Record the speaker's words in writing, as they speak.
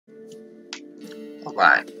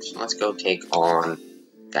Alright, so let's go take on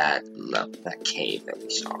that cave that we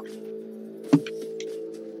saw.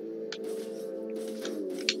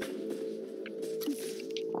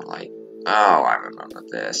 Like, oh, I remember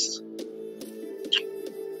this.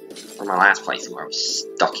 From my last playthrough, I was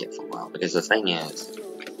stuck here for a while, because the thing is,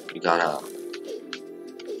 you gotta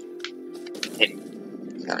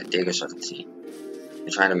dig a certain seed. You're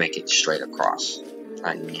trying to make it straight across.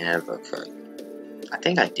 I never could. I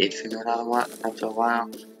think I did figure it out after a while,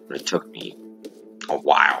 but it took me a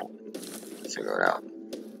while to figure it out.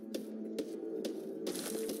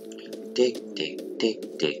 Dig, dig,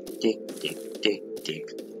 dig, dig, dig, dig, dig, dig.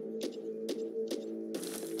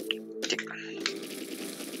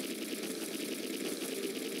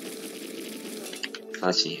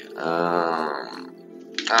 Let's see. Well,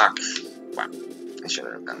 I should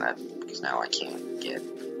have done that because now I can't get.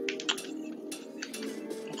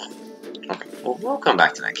 Okay, well, we'll come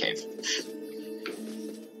back to that cave.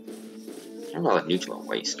 I'm gonna nuclear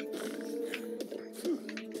waste.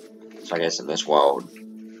 So I guess in this world.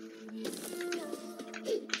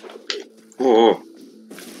 Whoa!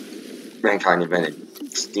 Mankind invented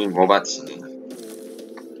steam robots,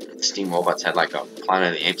 and steam robots had like a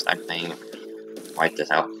Planet of the Apes type thing. Wipe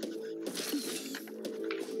this out.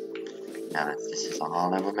 Now this is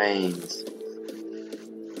all that remains.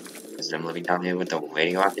 Is them living down here with the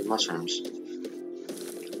radioactive mushrooms.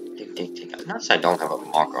 Dig, dig, dig. Notice I don't have a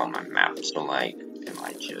marker on my map, so like, am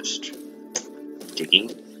I just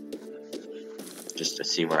digging? Just to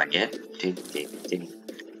see what I get? Dig, dig, dig.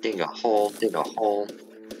 Dig a hole, dig a hole.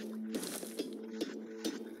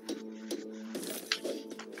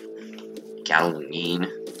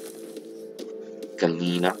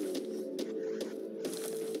 Galena.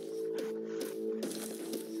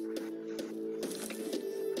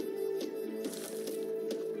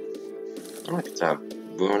 Oh, it's a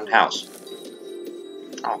ruined house.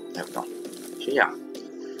 Oh, there we go. So yeah.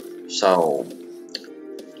 So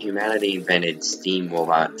humanity invented steam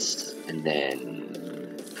robots and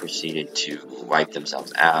then proceeded to wipe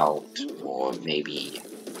themselves out, or maybe.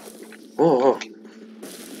 Whoa!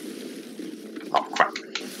 Oh crap!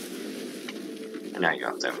 And now you're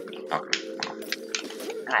up there with me. Okay.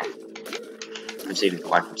 Proceeded to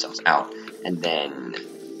wipe themselves out, and then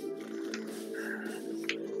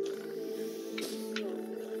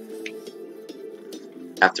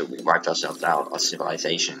after we wiped ourselves out, our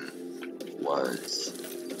civilization was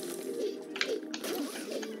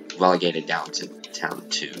relegated down to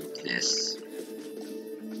this.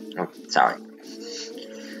 Oh, sorry.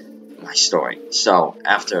 My story. So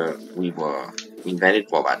after we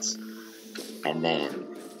invented robots, and then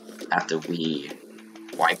after we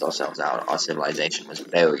wiped ourselves out, our civilization was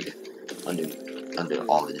buried under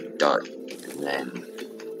all the dirt, and then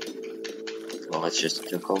robots just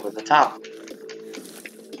took over the top.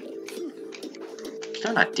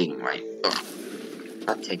 Still not digging right. Ugh.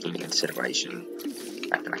 Not taking into consideration the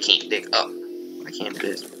fact that I can't dig up. I can't do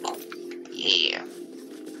this. Oh, yeah.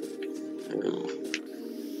 Ooh.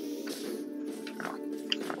 Oh.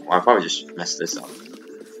 Well, I'll probably just mess this up.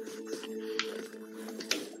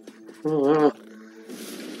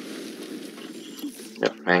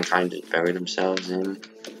 Yep, mankind just buried themselves in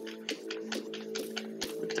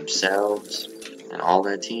with themselves and all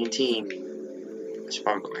that TNT. I should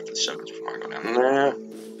probably go back to the servers before I go down there.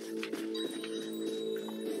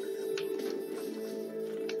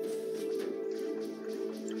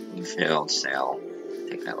 You failed, sail.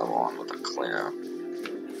 Take that level on with a clear.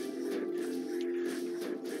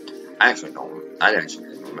 I actually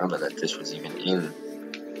didn't remember that this was even in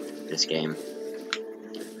this game.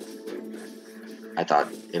 I thought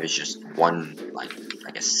it was just one, like,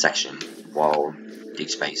 I guess, section, wall, dig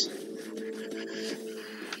space.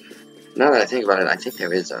 Now that I think about it, I think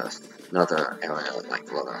there is another area, like,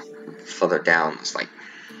 further down, it's like,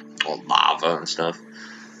 all lava and stuff.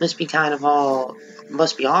 Must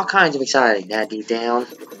be all kinds of exciting, that deep down.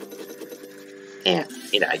 Yeah,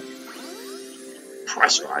 he died.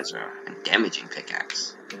 Pressurizer and damaging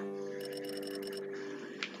pickaxe.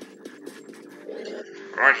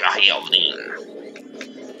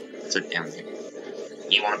 So damaging.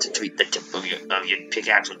 You want to treat the tip of your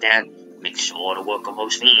pickaxe with that? Make sure to work on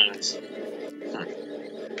those fiends.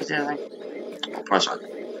 What's the other thing? Oh,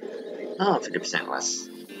 pressurizer. Oh, 50% less.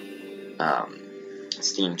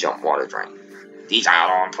 Steam jump water drain. These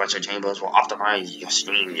add-on pressure chambers will optimize your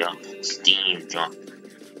steam jump. Steam jump.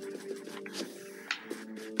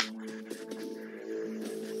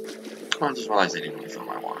 I just realized they didn't refill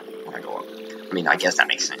my water when I go up. I mean, I guess that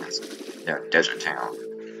makes sense. They're a desert town.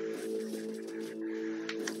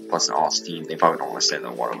 Plus, they're all steam. They probably don't want to send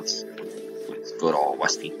their water with good old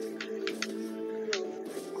Westy.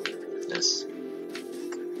 this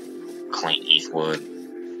Clint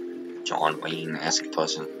Eastwood, John Wayne-esque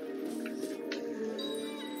person.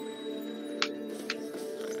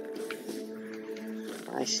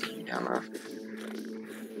 I see you down there.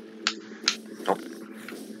 Oh.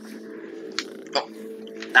 Oh.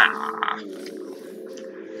 Ah.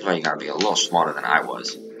 That's why you gotta be a little smarter than I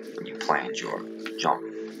was when you planned your jump,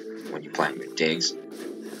 when you planned your digs.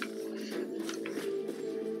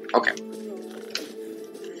 Okay.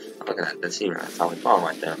 Look at that. That's even a solid bomb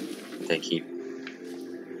right there. They keep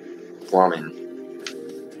forming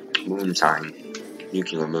moonshine,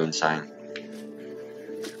 nuclear moonshine.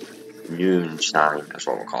 Moonshine, that's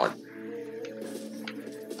what we'll call it.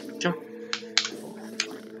 Jump.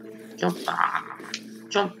 Jump. Ah.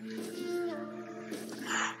 Jump.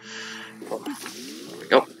 Oh, there we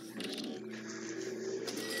go.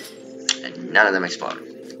 And none of them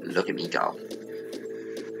exploded. Look at me go.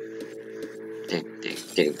 Dig, dig,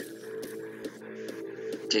 dig.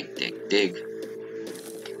 Dig, dig, dig.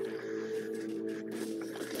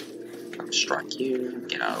 I'm gonna strike you.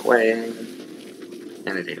 Get out of the way.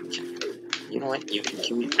 And it didn't kill you. You know what? You can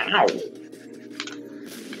kill me. Ow!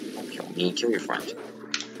 Don't kill me. Kill your friend.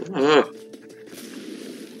 Ugh.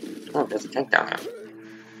 Oh, there's a tank down there.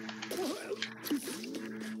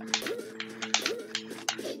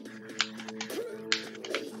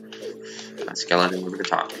 That skeleton with a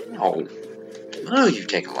guitar. Oh. Oh, you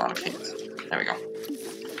take a lot of hits. There we go.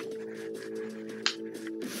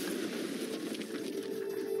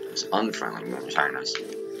 It's unfriendly moonshiners.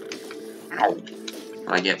 Ow.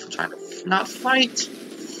 What I get for trying to not fight.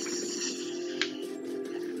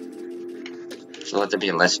 So let there be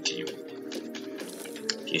a lesson to you.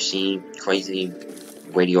 If you see crazy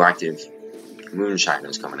radioactive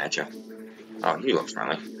moonshiners coming at you, oh, he looks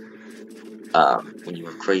friendly. When you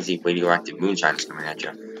have crazy radioactive moonshiners coming at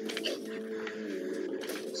you,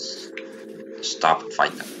 stop and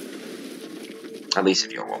fight them. At least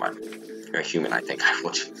if you're a woman. If you're a human, I think I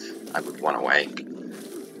would run away.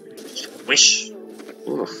 Wish.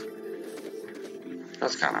 Ugh.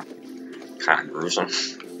 That's kind of gruesome.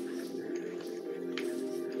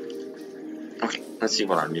 Okay, let's see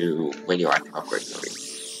what our new radioactive upgrade will be.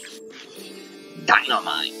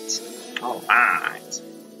 Dynamite! Alright.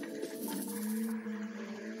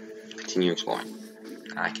 Continue exploring.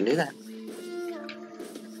 I can do that.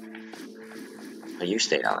 Oh, you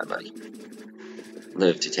stay down there, buddy.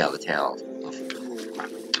 Live to tell the tale of...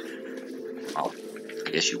 Well, I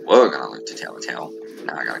guess you were gonna live to tell the tale.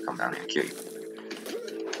 Now I gotta come down here and kill you.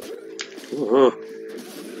 Ooh.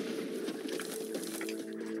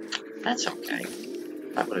 That's okay.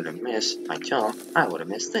 If I would have missed my jump, I would have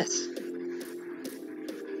missed this.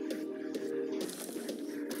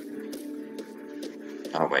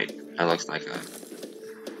 Oh wait, that looks like a...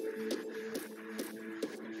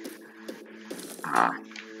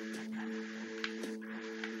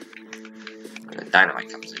 Where the dynamite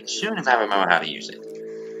comes in. As soon as I remember how to use it.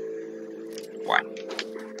 What?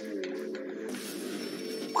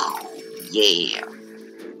 Yeah.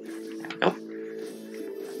 Nope.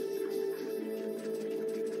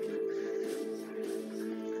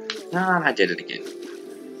 No, I did it again.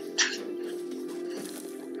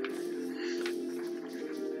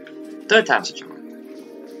 Third time's a charm.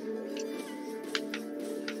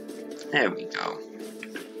 There we go.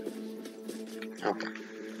 Okay.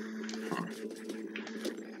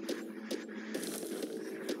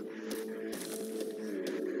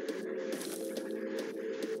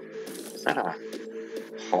 Is that a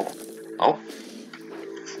hole? Oh.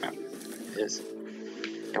 Crap. It is.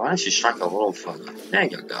 Yeah, why don't you strike a little further? There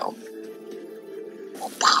you go.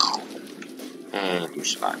 And you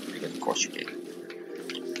survived, because of course you did.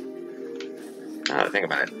 Now to think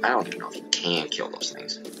about it, I don't even know if you can kill those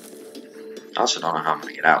things. I also don't know how I'm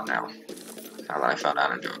gonna get out now. Now that I fell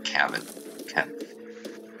down into a cabin.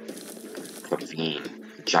 Ravine.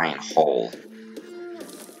 A giant hole.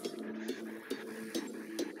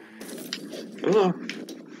 Ooh.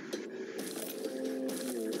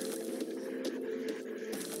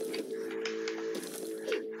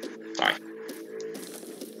 Sorry.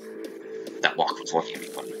 That walk was looking at me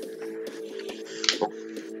funny. Oh.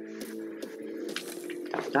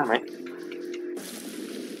 That was done, right?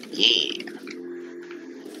 Yeah.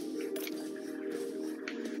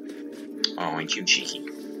 Oh, ain't you cheeky.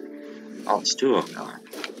 Oh, it's two of them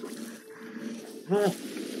now.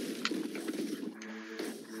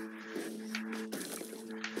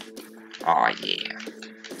 Oh, yeah.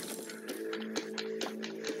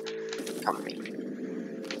 Come with me.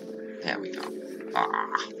 There we go.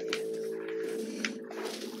 Ah.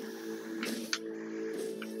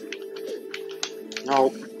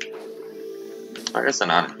 Nope. I guess they're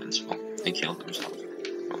not invincible. They killed themselves.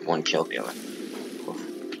 One killed the other. Oof.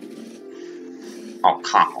 Oh,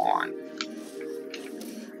 come on.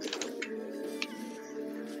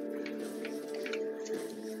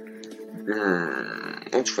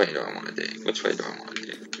 Which way do I want to dig? Which way do I want to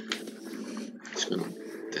dig? Let's go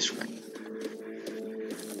this way.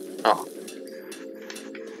 Oh.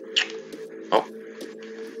 Oh.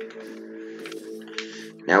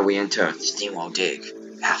 Now we enter Steamworld Dig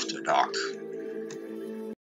after dark.